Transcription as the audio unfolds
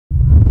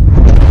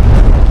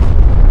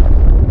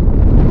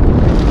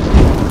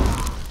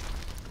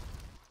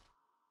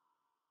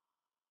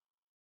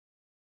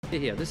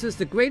Here, this is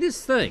the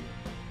greatest thing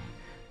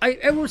I've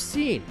ever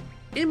seen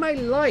in my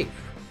life.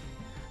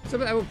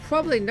 Something I will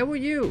probably never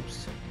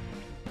use,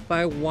 but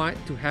I want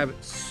to have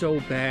it so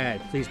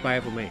bad. Please buy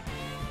it for me.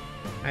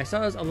 I saw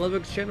this on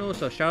Ludwig's channel,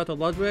 so shout out to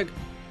Ludwig.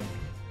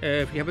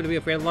 If you happen to be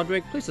a fan of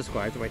Ludwig, please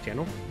subscribe to my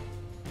channel.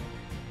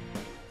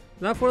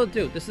 Without further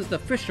ado, this is the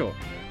official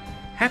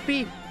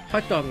Happy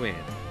Hotdog Man.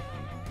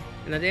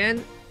 And at the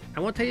end, I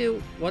want to tell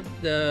you what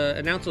the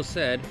announcer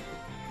said,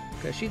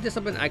 because she did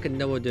something I could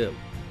never do.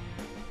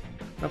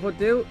 Without further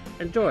ado,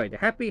 enjoy the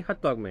Happy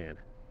Hotdog Man.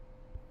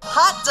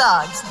 Hot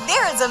dogs!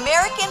 They're as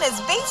American as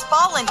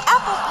baseball and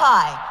apple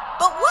pie.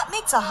 But what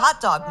makes a hot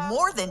dog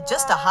more than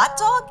just a hot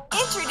dog?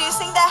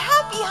 Introducing the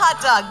Happy Hot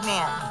Dog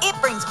Man. It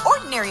brings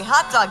ordinary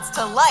hot dogs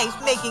to life,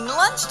 making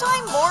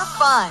lunchtime more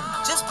fun.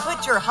 Just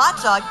put your hot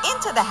dog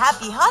into the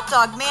Happy Hot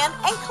Dog Man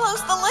and close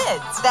the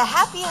lids. The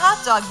Happy Hot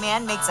Dog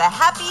Man makes a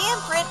happy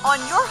imprint on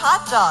your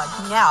hot dog.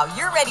 Now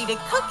you're ready to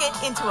cook it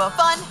into a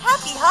fun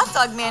Happy Hot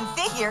Dog Man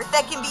figure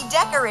that can be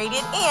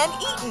decorated and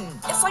eaten.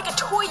 It's like a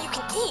toy you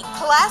can eat.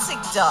 Classic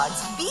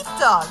dogs, beef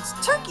dogs,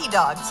 turkey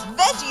dogs,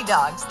 veggie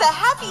dogs. The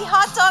Happy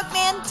Hot Dog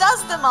Man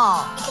does them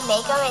all. You can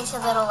make them into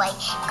little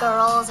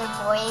girls or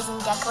boys and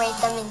decorate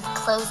them in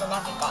clothes and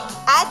everything.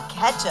 Add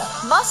ketchup,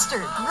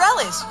 mustard,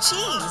 relish,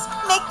 cheese.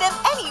 Make them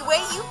any way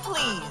you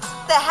please.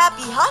 The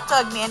Happy Hot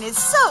Dog Man is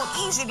so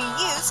easy to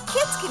use,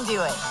 kids can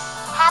do it.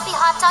 Happy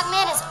Hot Dog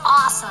Man is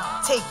awesome.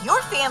 Take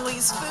your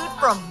family's food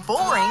from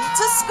boring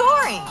to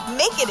scoring.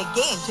 Make it a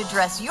game to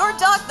dress your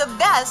dog the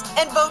best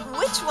and vote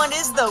which one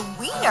is the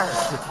wiener.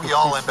 We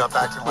all end up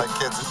acting like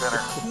kids at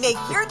dinner. Make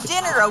your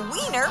dinner a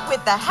wiener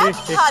with the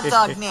Happy Hot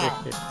Dog Man.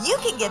 You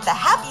can get the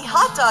Happy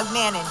Hot Dog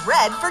Man in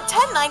red for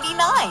 $10.99,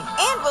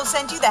 and we'll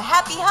send you the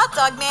Happy Hot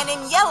Dog Man in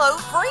yellow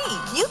free.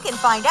 You can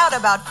find out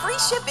about free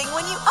shipping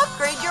when you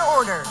upgrade your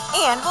order.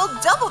 And we'll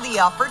double the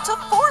offer to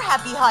 4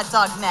 Happy Hot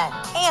Dog Men.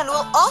 And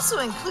we'll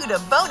also include a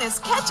bonus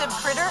ketchup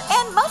critter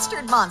and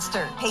mustard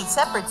monster. Pay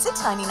separate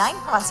 $6.99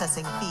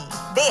 processing fee.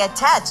 They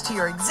attach to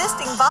your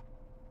existing box.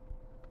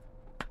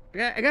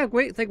 I got a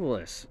great thing for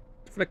this.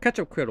 For the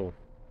ketchup critter.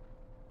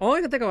 All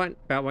I can think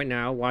about right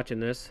now, watching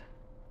this,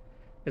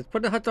 is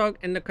put the hot dog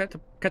in the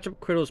ketchup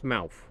critter's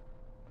mouth.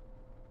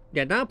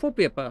 Yeah, not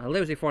appropriate, but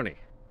hilariously funny.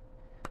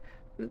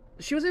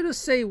 She was able to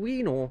say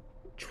wiener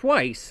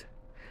twice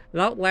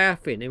without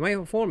laughing. It might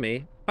inform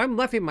me. I'm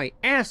laughing my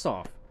ass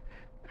off.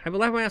 I've been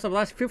laughing my ass off the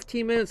last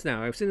 15 minutes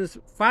now. I've seen this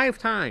 5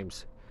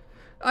 times.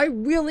 I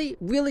really,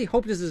 really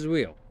hope this is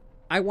real.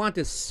 I want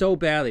this so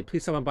badly.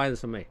 Please someone buy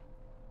this for me.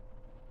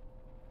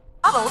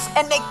 Bottles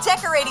and make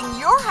decorating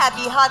your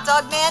Happy Hot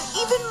Dog Man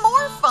even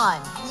more fun.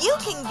 You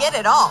can get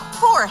it all.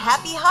 4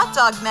 Happy Hot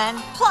Dog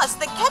Men, plus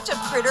the ketchup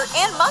critter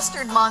and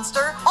mustard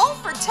monster, all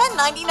for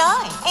 $10.99.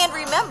 And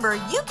remember,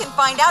 you can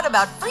find out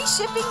about free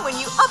shipping when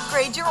you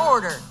upgrade your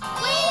order.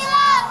 We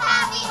love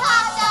Happy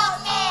Hot Dog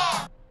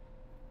Man.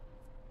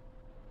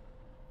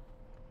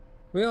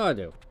 We all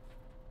do.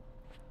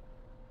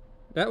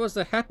 That was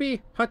the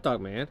Happy Hot Dog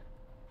Man.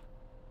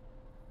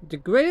 The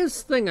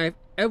greatest thing I've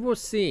ever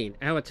seen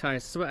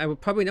advertised. So I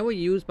would probably never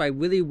use, but I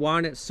really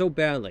want it so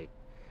badly.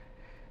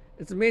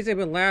 It's amazing. I've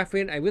been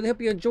laughing. I really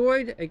hope you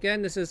enjoyed.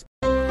 Again, this is